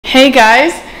Hey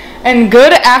guys, and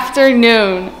good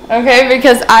afternoon, okay,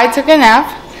 because I took a nap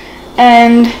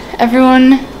and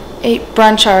everyone ate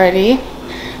brunch already,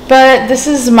 but this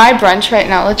is my brunch right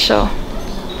now. Let's show.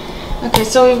 Okay,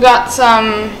 so we've got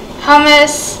some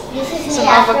hummus, some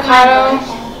avocado,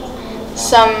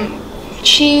 some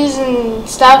cheese and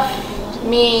stuff,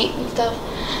 meat and stuff,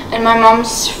 and my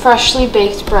mom's freshly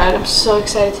baked bread. I'm so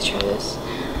excited to try this.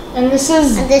 And this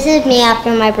is me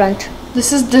after my brunch.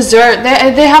 This is dessert.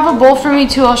 They have a bowl for me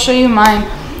too. I'll show you mine.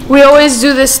 We always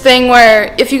do this thing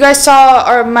where, if you guys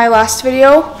saw my last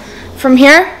video from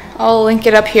here, I'll link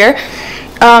it up here.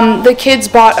 The kids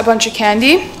bought a bunch of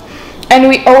candy and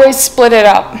we always split it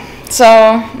up.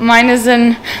 So mine is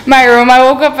in my room. I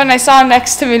woke up and I saw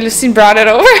next to me, Lucy brought it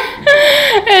over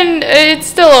and it's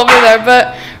still over there.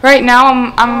 But right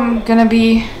now I'm gonna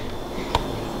be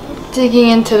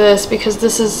digging into this because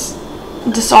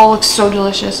this all looks so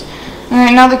delicious. And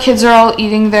right now the kids are all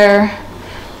eating their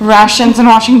rations and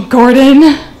watching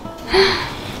Gordon.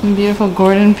 Some beautiful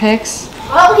Gordon pics.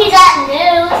 Oh, he's at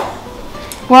news.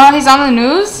 Wow, he's on the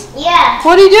news? Yeah.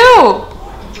 What'd he do?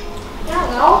 I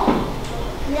don't know.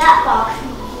 That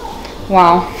box.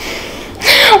 Wow.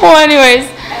 Well, anyways,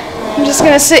 I'm just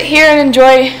gonna sit here and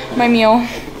enjoy my meal.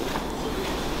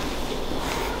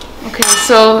 Okay,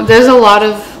 so there's a lot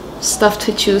of stuff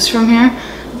to choose from here.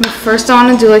 But first I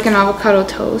want to do like an avocado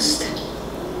toast.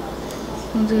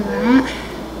 I'll do that.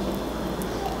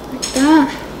 Like that.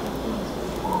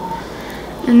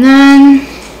 And then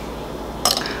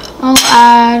I'll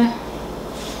add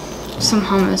some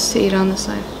hummus to eat on the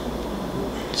side.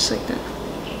 Just like that.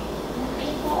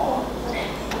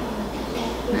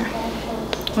 There.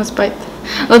 Let's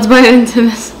bite into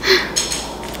this.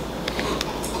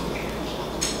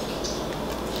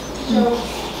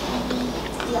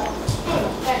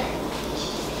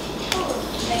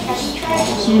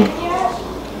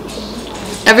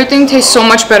 Everything tastes so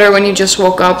much better when you just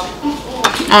woke up,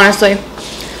 honestly.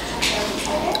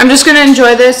 I'm just gonna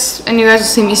enjoy this and you guys will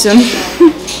see me soon.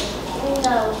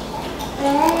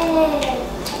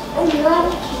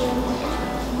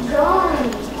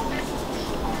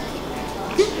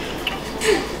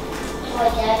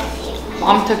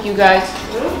 Mom took you guys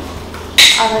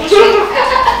around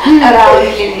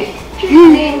Lilyth. Are you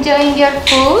enjoying your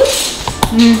food?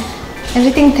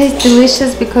 Everything tastes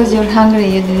delicious because you're hungry.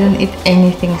 You didn't eat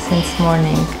anything since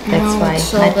morning. That's why. It's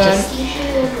so Not good.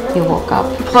 just you woke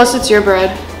up. Plus it's your bread.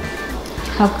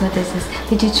 How good is this?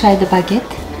 Did you try the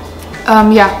baguette?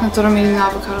 Yeah, that's what I'm eating the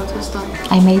avocado toast on.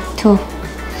 I made 2.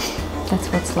 That's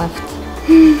what's left.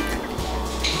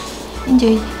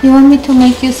 Enjoy. You want me to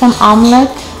make you some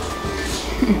omelette?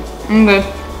 I'm good.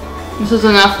 This is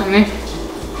enough for me.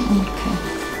 Okay.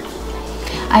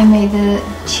 I made a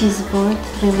cheese board,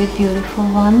 really beautiful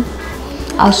one.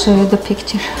 I'll show you the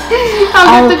picture.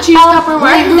 I'll get the cheese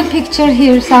Tupperware. Leave the picture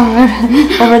here somewhere.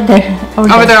 Over there.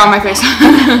 Over there on my face.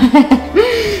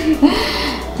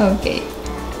 Okay.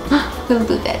 We'll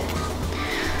do that.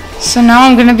 So now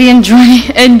I'm gonna be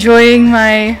enjoying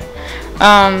my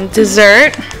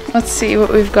dessert. Let's see what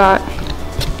we've got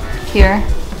here.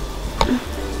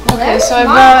 Okay, so I've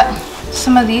got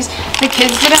some of these. The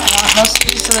kids didn't want most of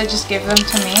these, so they just gave them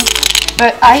to me.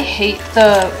 But I hate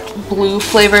the blue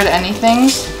flavored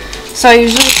anythings, so I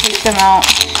usually take them out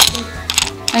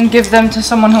and give them to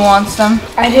someone who wants them.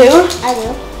 I do? I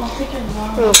do.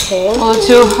 Okay. Well, the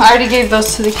 2, I already gave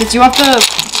those to the kids. You want the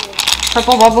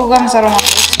purple bubble gums? I don't want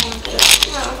those.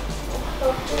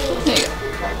 There you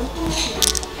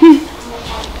go.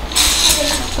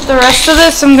 But the rest of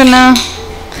this, I'm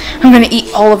gonna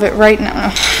eat all of it right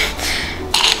now.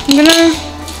 I'm gonna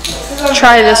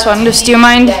try this one. Do you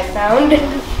mind?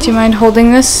 Do you mind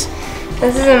holding this?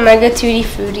 This is a mega tutti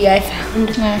frutti I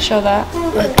found. Yeah, show that.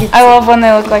 I love when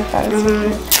they look like that.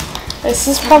 This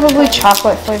is probably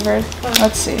chocolate flavored.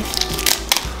 Let's see.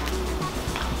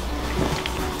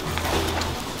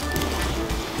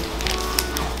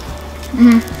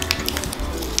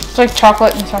 It's like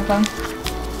chocolate and something.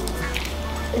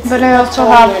 But I also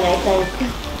have.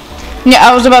 Yeah,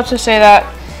 I was about to say that.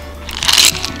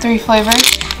 3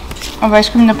 flavors of ice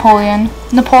cream. Napoleon,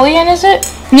 is it?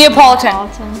 Neapolitan.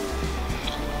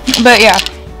 But yeah,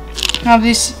 I have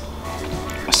these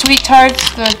sweet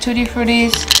tarts, the tutti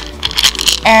fruttis,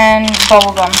 and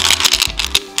bubblegum,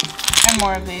 and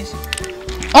more of these.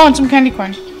 Oh, and some candy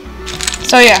corn.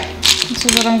 So yeah, this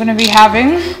is what I'm gonna be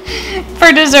having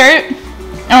for dessert.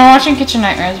 And we're watching Kitchen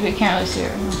Nightmares, but you can't really see it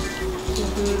right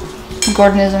now.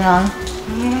 Gordon isn't on.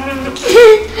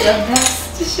 The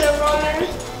best chef on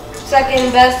earth.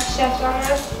 Second best chef on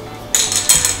earth.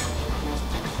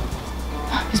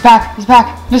 He's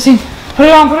back. Listen, put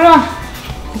it on.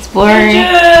 It's blurry.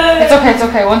 It's okay, it's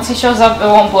okay. Once he shows up, it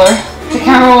won't blur. The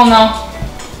camera will know.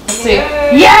 Let's see.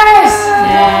 Yes!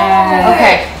 Yeah.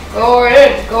 Okay.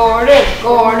 Gordon.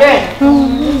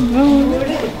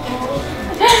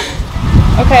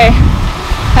 Okay.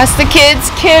 That's the kid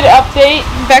update.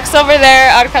 Beck's over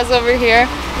there, Arka's over here.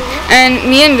 And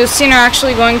me and Lucine are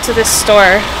actually going to this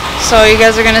store. So you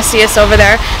guys are gonna see us over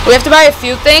there. We have to buy a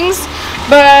few things,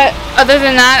 but other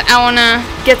than that, I wanna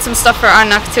get some stuff for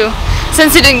Arnak too.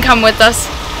 Since he didn't come with us,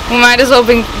 we might as well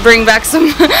bring back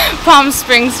some Palm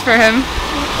Springs for him.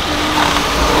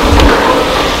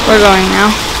 We're going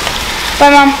now. Bye,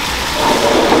 Mom.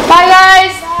 Bye,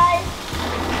 guys. Bye.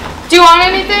 Do you want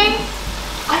anything?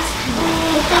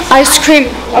 Ice cream.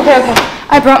 Okay.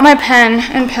 I brought my pen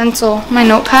and pencil, my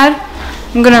notepad.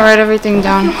 I'm gonna write everything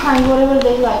down. Whatever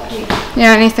they like.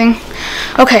 Yeah, anything.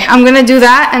 Okay, I'm gonna do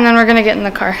that and then we're gonna get in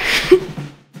the car.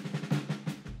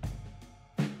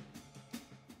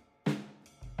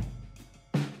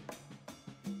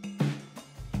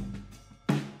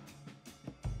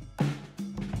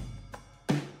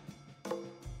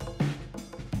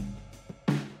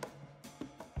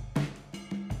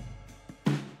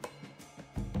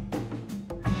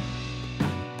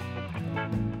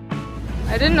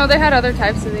 I didn't know they had other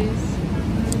types of these.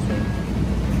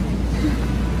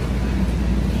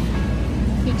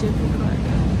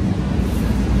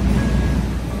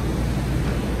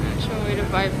 Actual way to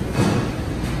buy food.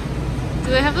 Do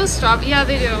they have those strawberries? Yeah,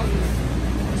 they do.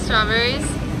 Strawberries.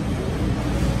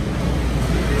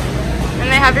 And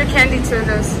they have your candy too,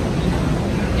 those.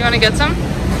 You want to get some?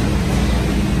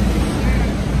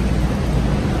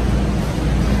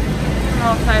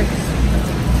 All types.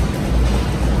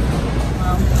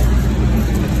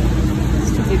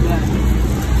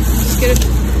 Just get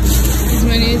as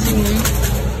many as you need.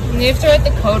 And you have to write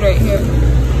the code right here.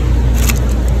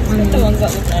 Get the ones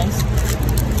that look nice.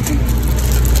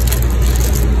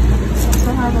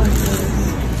 Also have like this.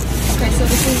 Okay, so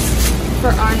this is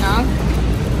for Arnak.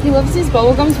 He loves these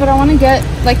bubble gums, but I want to get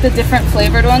like the different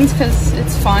flavored ones because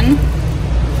it's fun.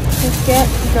 Let's get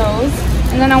those.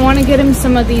 And then I want to get him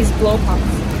some of these blow pops.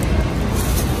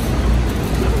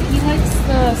 He likes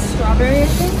the strawberry, I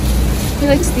think. He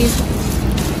likes these ones.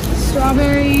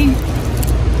 Strawberry,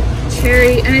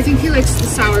 cherry, and I think he likes the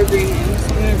sour green ones.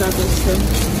 I'm gonna grab those too.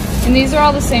 And these are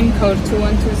all the same code,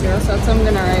 2120, so that's what I'm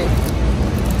gonna write.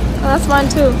 Oh, that's mine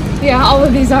too. Yeah, all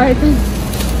of these are, I think.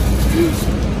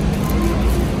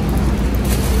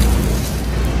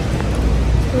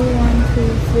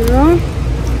 2120.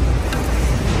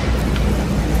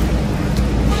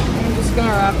 I'm just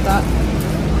gonna wrap that.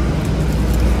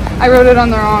 I wrote it on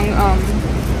the wrong,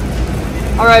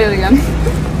 I'll write it again.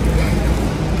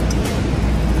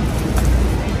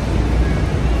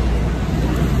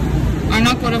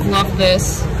 Arnak would have loved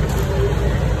this.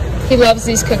 He loves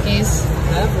these cookies.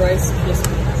 I have Rice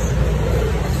Krispies.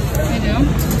 I do?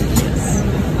 Yes.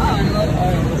 Oh, I love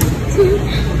orange.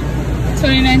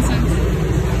 29 cents.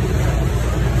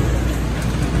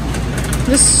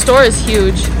 This store is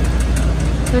huge.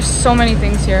 There's so many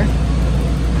things here.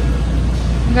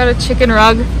 I got a chicken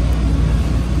rug.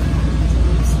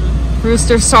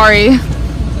 Rooster, sorry.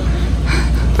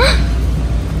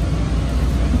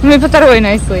 Let me put that away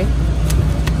nicely.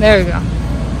 There we go.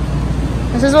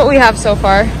 This is what we have so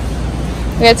far.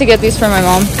 We had to get these for my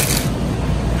mom.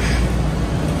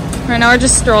 Right now we're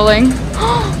just strolling.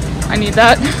 I need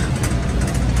that.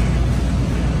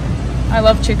 I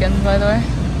love chickens, by the way.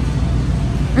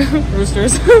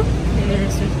 Roosters.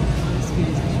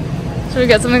 Should we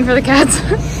get something for the cats?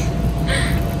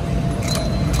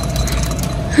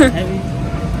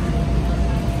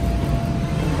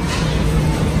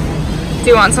 Do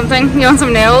you want something? You want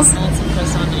some nails? I want some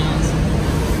press-on nails.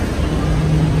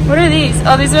 What are these?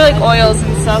 Oh, these are like oils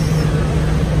and stuff.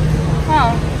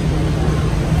 Oh.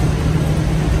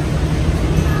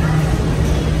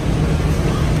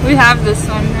 We have this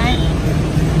one, right?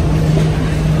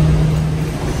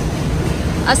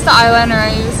 That's the eyeliner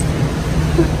I use.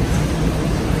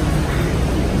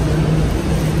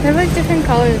 They have like different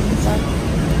colors and stuff.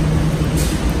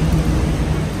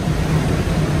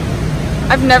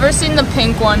 I've never seen the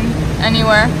pink one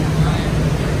anywhere.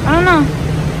 I don't know.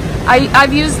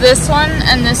 I've used this one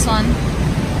and this one.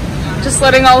 Just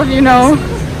letting all of you know.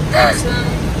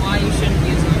 Why you shouldn't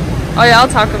use them. Oh yeah, I'll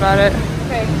talk about it.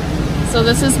 Okay. So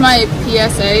this is my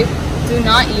PSA. Do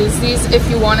not use these if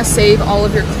you want to save all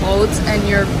of your clothes and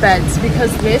your beds,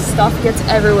 because this stuff gets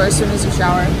everywhere as soon as you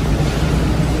shower.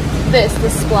 The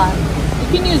splat. You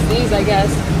can use these, I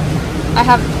guess. I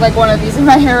have like one of these in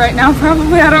my hair right now,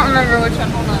 probably. I don't remember which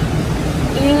one. Hold on.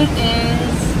 It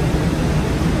is,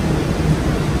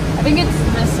 I I think it's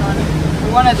this one.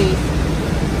 Or one of these.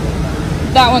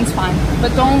 That one's fine.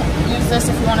 But don't use this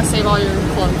if you want to save all your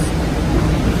clothes.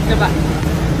 Goodbye.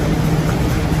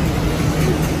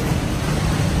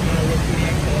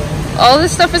 All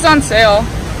this stuff is on sale.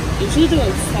 Usually do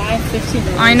like $5,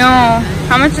 $15. I know.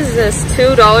 How much is this?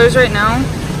 $2 right now?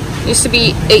 Used to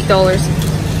be $8.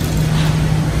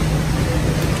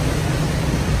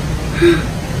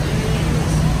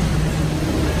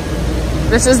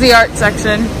 This is the art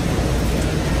section.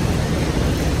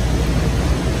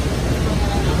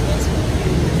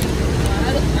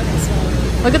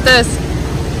 Look at this.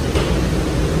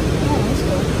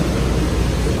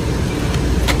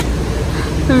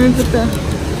 Let me put the...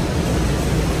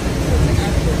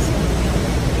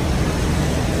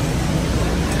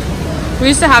 We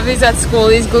used to have these at school,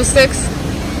 these glue sticks.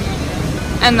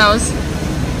 And those.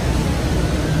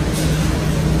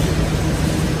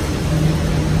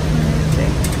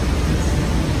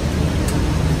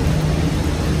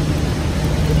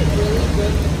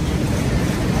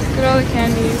 Look at all the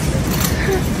candies.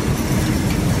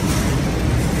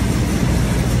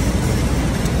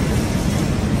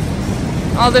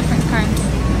 All different kinds.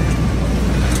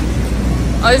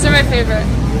 Oh, these are my favorite.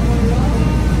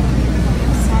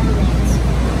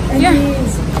 Yeah.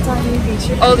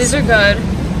 Oh, these are good.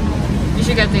 You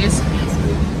should get these.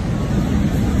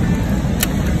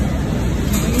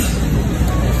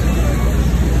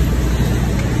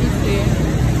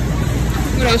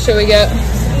 What else should we get?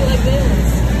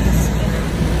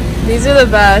 These are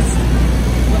the best.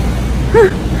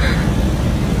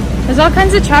 There's all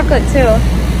kinds of chocolate too.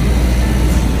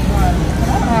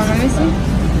 Oh, let me see.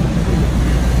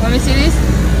 Let me see these.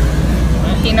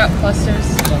 Peanut clusters.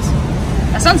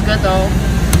 That sounds good though.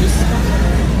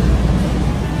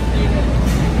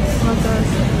 What those?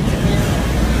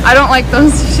 I don't like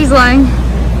those. She's lying.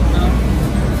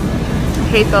 I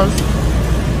hate those.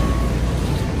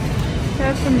 They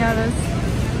have piñatas.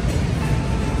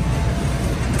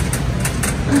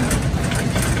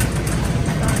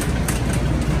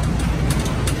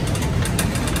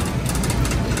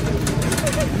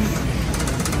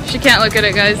 She can't look at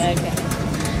it, guys.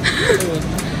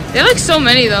 They have like so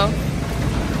many though.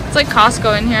 It's like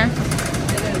Costco in here.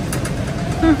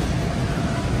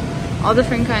 All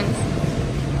different kinds.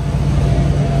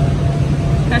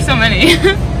 There's so many.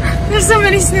 There's so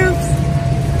many Snoops.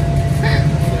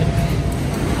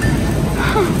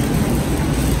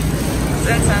 It's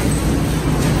incense.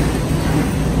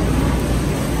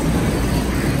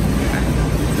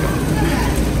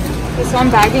 So I'm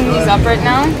bagging these up right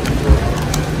now.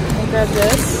 I'll grab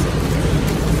this.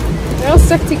 They're all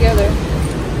stuck together.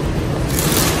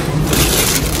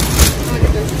 Look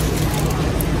at this.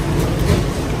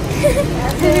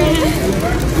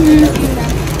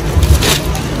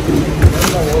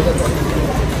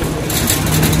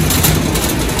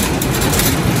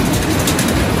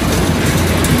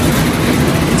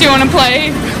 Do you want to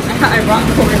play? I brought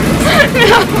cords.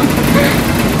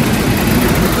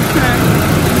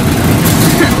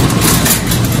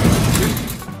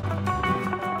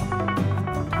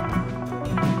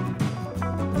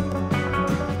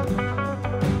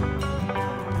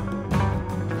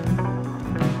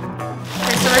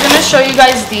 Show you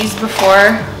guys these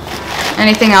before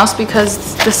anything else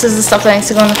because this is the stuff that needs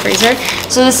to go in the freezer.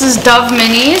 So this is Dove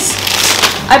Minis.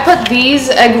 I put these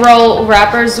egg roll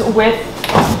wrappers with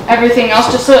everything else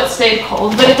just so it stayed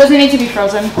cold, but it doesn't need to be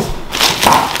frozen.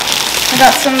 I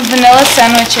got some vanilla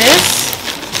sandwiches.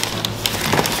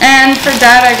 And for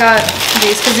Dad I got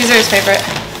these because these are his favorite.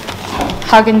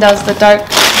 Haagen-Dazs, the dark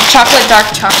chocolate.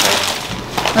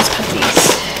 Let's put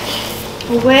these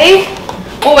away.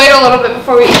 We'll wait a little bit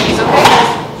before we eat these, okay?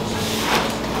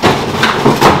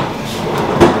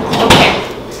 Okay.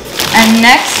 And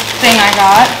next thing I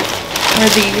got were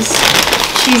these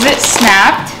Cheez-It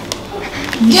Snapped.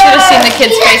 You should have seen the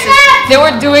kids' faces. They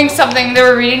were doing something, they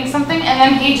were reading something, and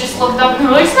then he just looked up and they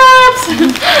were like,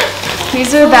 Snaps!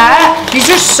 These are that. These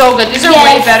are so good. These are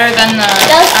way better than the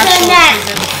actual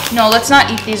Cheez-Its. No, let's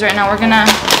not eat these right now. We're gonna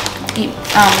eat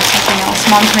something else.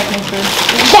 Mom's making food.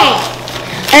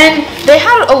 And they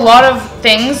had a lot of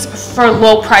things for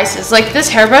low prices. Like this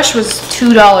hairbrush was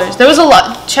 $2. There was a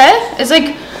lot. It's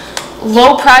like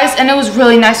low price and it was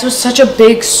really nice. It was such a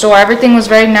big store. Everything was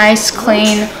very nice,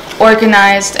 clean,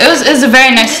 organized. It was a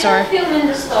very nice store. Did you film in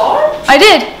the store? I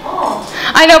did. Oh.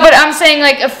 I know, but I'm saying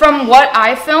like from what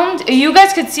I filmed, you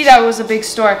guys could see that it was a big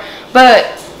store, but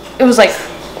it was like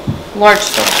large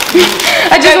store.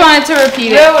 I just wanted to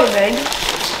repeat it. Really big.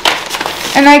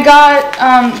 And I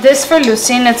got this for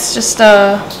Lucine. It's just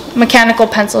a mechanical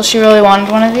pencil. She really wanted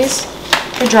one of these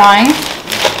for drawing.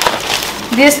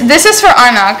 This is for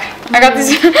Arnak. I got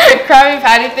these Krabby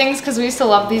Patty things because we used to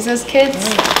love these as kids.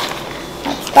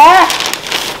 That's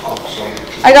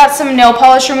that. I got some nail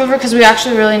polish remover because we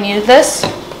actually really needed this.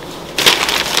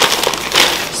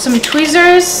 Some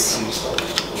tweezers.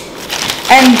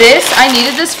 And this, I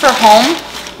needed this for home,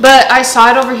 but I saw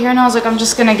it over here and I was like, I'm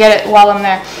just gonna get it while I'm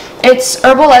there. It's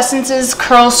Herbal Essences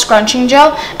Curl Scrunching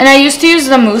Gel, and I used to use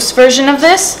the mousse version of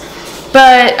this,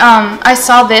 but I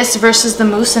saw this versus the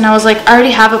mousse and I was like, I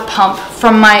already have a pump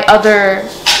from my other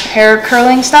hair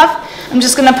curling stuff. I'm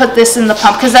just gonna put this in the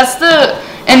pump because that's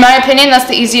in my opinion, that's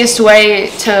the easiest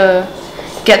way to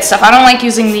get stuff. I don't like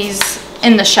using these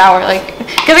in the shower, like,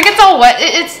 because it gets all wet.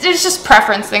 It's just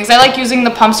preference things. I like using the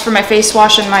pumps for my face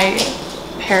wash and my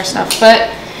hair stuff. But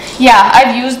yeah,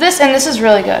 I've used this and this is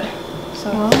really good. So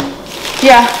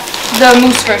yeah, the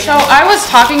mousse version. So I was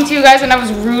talking to you guys and I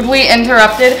was rudely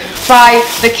interrupted by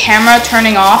the camera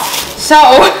turning off. So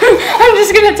I'm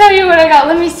just gonna tell you what I got.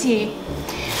 Let me see.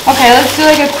 Okay, let's do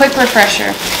like a quick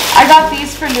refresher. I got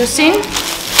these for Lucine,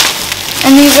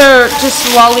 and these are just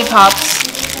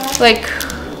lollipops, like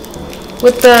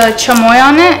with the chamoy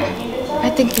on it. I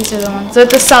think these are the ones. With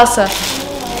the salsa.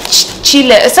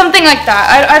 Chile. Something like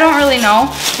that. I don't really know.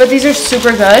 But these are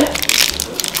super good.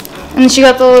 And she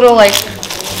got the little like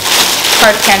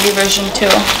hard candy version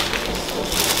too.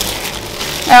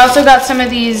 I also got some of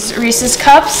these Reese's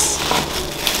cups.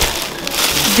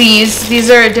 These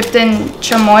are dipped in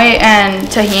chamoy and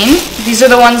tahini. These are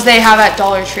the ones they have at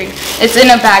Dollar Tree. It's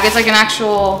in a bag. It's like an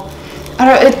actual,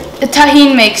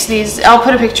 Tahini makes these. I'll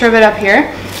put a picture of it up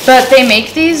here. But they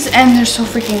make these and they're so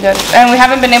freaking good. And we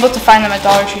haven't been able to find them at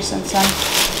Dollar Tree since then.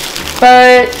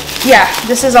 But yeah,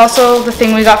 this is also the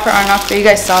thing we got for Arnok. You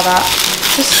guys saw that.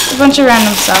 Just a bunch of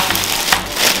random stuff.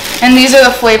 And these are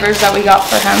the flavors that we got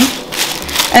for him.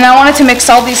 And I wanted to mix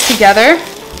all these together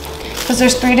because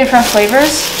there's 3 different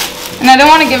flavors. And I don't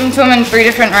want to give them to him in 3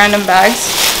 different random bags.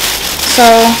 So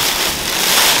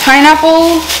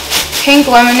pineapple, pink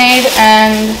lemonade,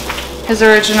 and his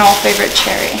original favorite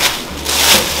cherry.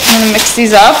 I'm gonna mix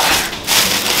these up,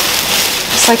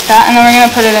 just like that, and then we're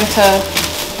gonna put it into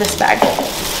this bag.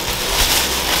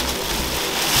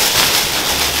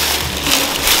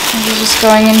 And these are just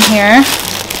going in here.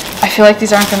 I feel like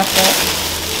these aren't gonna fit.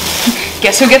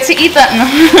 Guess who gets to eat that?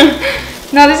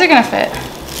 No, these are gonna fit.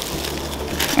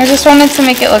 I just wanted to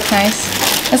make it look nice.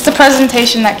 It's the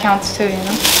presentation that counts too, you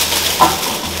know?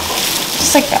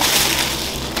 Just like that.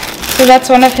 So that's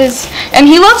one of his, and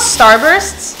he loves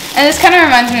Starbursts, and this kind of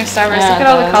reminds me of Starburst. Yeah, look at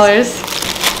all the colors.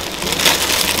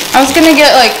 I was gonna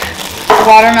get like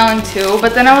watermelon too,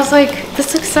 but then I was like,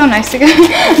 this looks so nice again.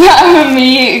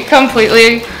 Me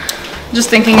completely just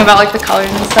thinking about like the colors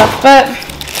and stuff, but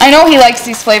I know he likes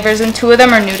these flavors and 2 of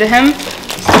them are new to him,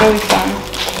 so it'll be fun.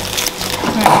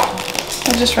 Right.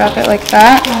 I'll just wrap it like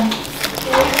that.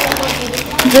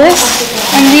 This,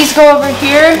 and these go over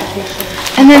here.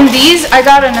 And then these, I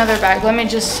got another bag. Let me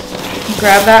just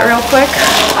grab that real quick.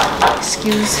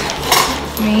 Excuse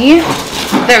me.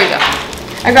 There we go.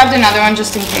 I grabbed another one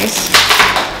just in case,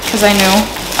 because I knew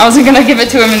I wasn't gonna give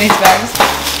it to him in these bags.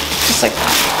 Just like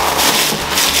that.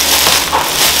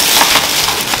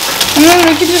 And then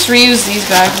we could just reuse these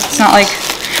bags. It's not like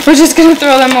we're just gonna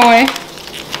throw them away.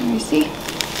 Let me see.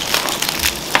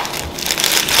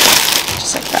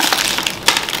 Just like that.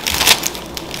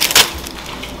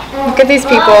 Look at these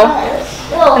people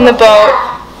in the boat.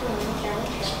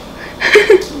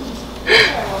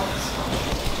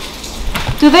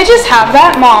 Do they just have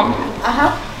that, Mom?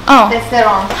 Uh-huh. Oh. That's their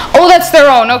own. Oh, that's their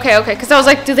own. Okay, okay. Because I was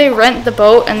like, do they rent the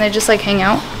boat and they just like hang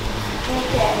out?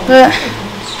 But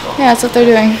yeah, that's what they're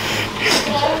doing.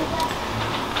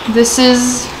 This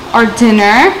is our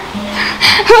dinner.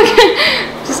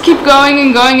 Just keep going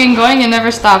and going and going. It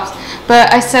never stops.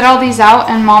 But I set all these out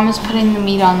and Mom is putting the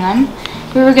meat on them.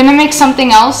 We were gonna make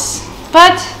something else,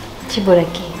 but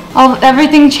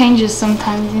everything changes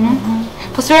sometimes, you know?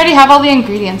 Plus we already have all the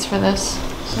ingredients for this,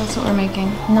 so that's what we're making.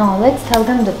 No, let's tell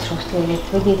them the truth,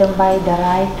 Lilyth. We didn't buy the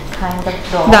right kind of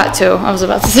dough. That too, I was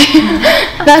about to say.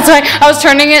 That's why I was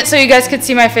turning it so you guys could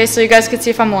see my face, so you guys could see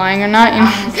if I'm lying or not. You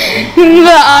know?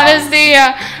 The honesty,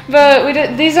 yeah.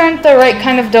 But these aren't the right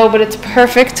kind of dough, but it's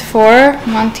perfect for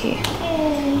Manti.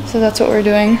 So that's what we're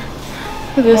doing.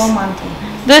 Look at this. Oh, Manti.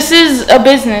 This is a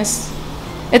business.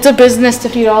 It's a business to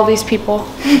feed all these people.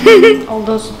 All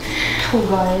those 2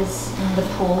 guys in the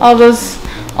pool.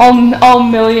 all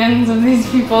millions of these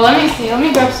people. Let me see. Let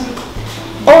me grab some.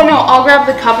 Oh no, I'll grab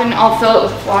the cup and I'll fill it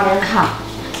with water.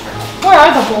 Where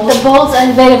are the bowls? The bowls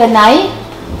are very Benai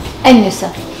and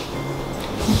Yusuf.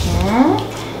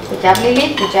 Good job,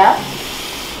 Lilyth. Good job.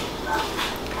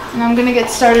 And I'm gonna get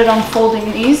started on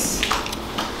folding these.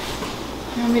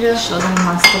 You want me to show them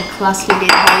master class,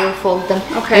 Lilyth, how you fold them.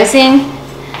 Okay. You see?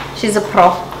 She's a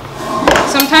pro.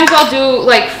 Sometimes I'll do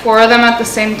like 4 of them at the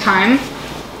same time.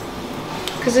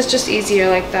 Because it's just easier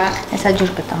like that.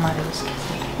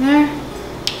 There.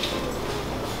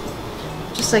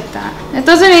 Just like that. It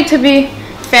doesn't need to be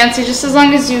fancy, just as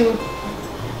long as you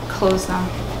close them.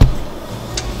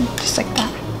 Just like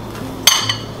that.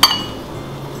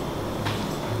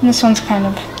 And this one's kind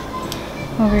of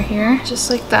over here, just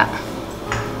like that.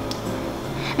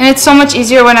 And it's so much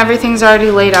easier when everything's already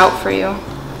laid out for you.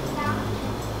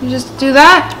 You just do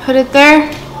that, put it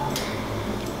there.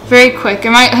 Very quick. It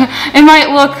might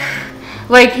look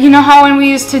like, you know how when we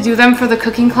used to do them for the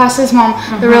cooking classes, Mom,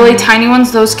 the really tiny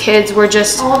ones, those kids were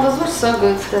just... Oh, those were so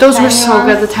good. Those were so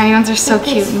good. The tiny ones are so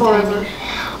cute and tiny.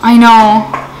 I know.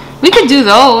 We could do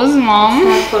those, Mom.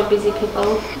 Not for busy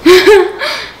people.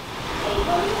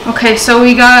 Okay, so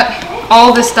we got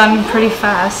all this done pretty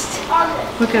fast.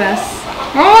 Look at us.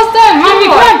 We're almost done. Mommy,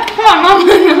 come on, Mom.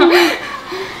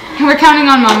 We're counting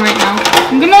on Mom right now.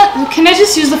 Can I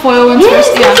just use the foil ones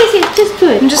first? Yeah. Yes, just do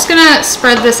it. I'm just gonna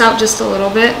spread this out just a little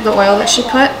bit, the oil that she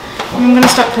put. And I'm gonna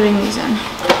start putting these in.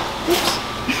 Oops.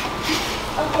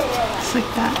 Just like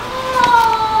that.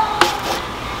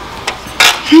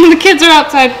 The kids are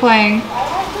outside playing.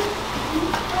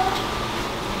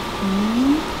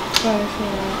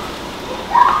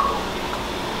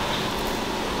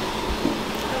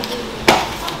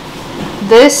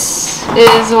 This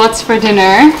is what's for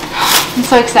dinner. I'm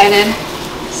so excited.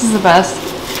 This is the best.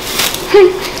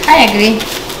 I agree.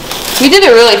 We did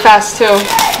it really fast too.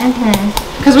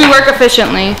 Because we work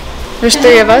efficiently. There's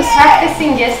 3 of us.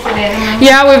 Practicing yesterday, remember?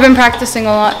 Yeah, we've been practicing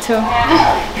a lot too.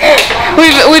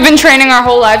 We've been training our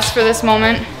whole lives for this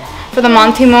moment. For the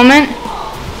Manti moment.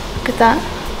 Look at that.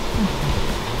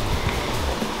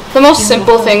 The most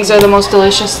simple things are the most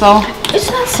delicious though. It's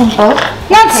not simple.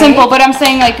 Not simple, but I'm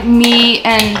saying like me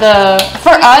and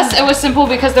for us it was simple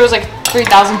because there was like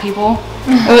 3,000 people.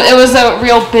 It was a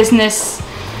real business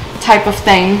type of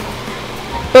thing.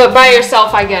 But by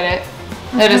yourself I get it.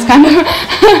 It is kind of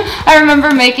I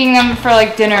remember making them for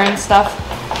like dinner and stuff.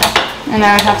 And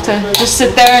I would have to just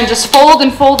sit there and just fold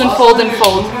and fold and fold and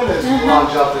fold.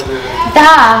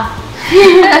 Da.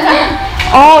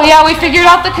 Oh yeah, we figured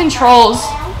out the controls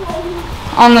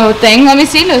on the thing. Let me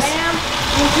see this.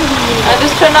 I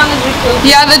just turned on the jacuzzi.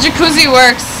 Yeah, the jacuzzi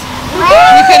works.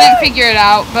 We couldn't figure it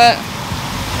out, but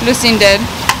Lucine did.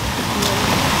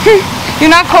 You're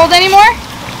not cold anymore?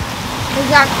 Is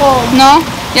that cold? No?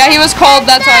 Yeah, he was cold.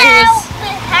 That's why he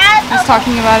was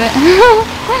talking about it.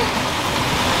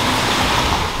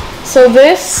 So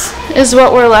this is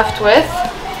what we're left with.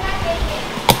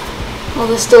 All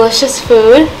this delicious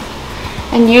food.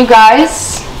 And you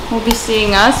guys will be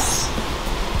seeing us.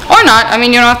 Or not. I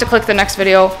mean, you don't have to click the next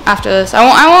video after this.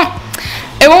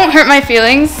 It won't hurt my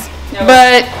feelings. No.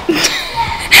 But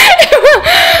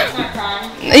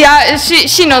yeah,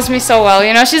 she knows me so well,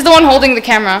 you know. She's the one holding the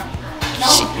camera.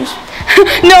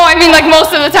 No, I mean like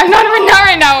most of the time. Not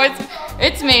right now.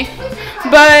 It's me.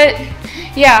 But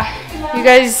yeah, you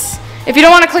guys, if you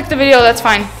don't want to click the video, that's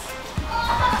fine.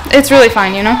 It's really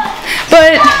fine, you know.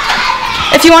 But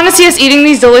if you want to see us eating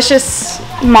these delicious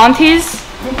Mantis,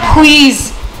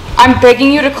 please, I'm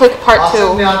begging you to click part 2.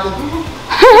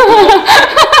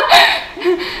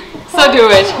 So do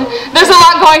it. There's a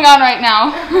lot going on right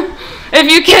now. If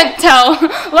you can't tell.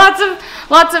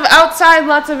 Lots of outside,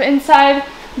 lots of inside.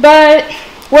 But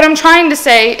what I'm trying to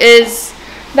say is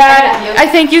that I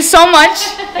thank you so much.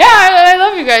 Yeah, I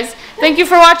love you guys. Thank you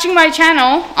for watching my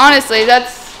channel. Honestly,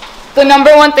 that's the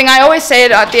 #1 thing. I always say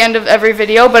it at the end of every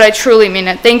video, but I truly mean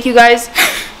it. Thank you guys.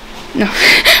 No,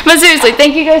 but seriously,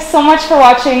 thank you guys so much for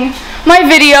watching my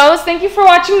videos. Thank you for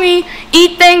watching me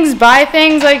eat things, buy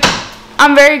things. Like,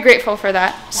 I'm very grateful for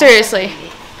that. Seriously.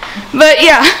 But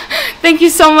yeah, thank you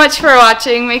so much for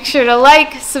watching. Make sure to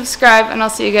like, subscribe, and I'll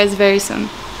see you guys very soon.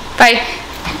 Bye.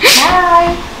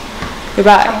 Bye.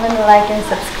 Goodbye. I'm gonna like and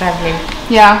subscribe here.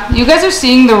 Yeah, you guys are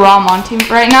seeing the raw Manti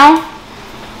right now.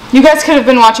 You guys could have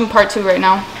been watching part 2 right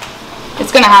now.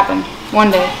 It's gonna happen one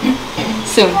day,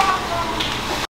 soon.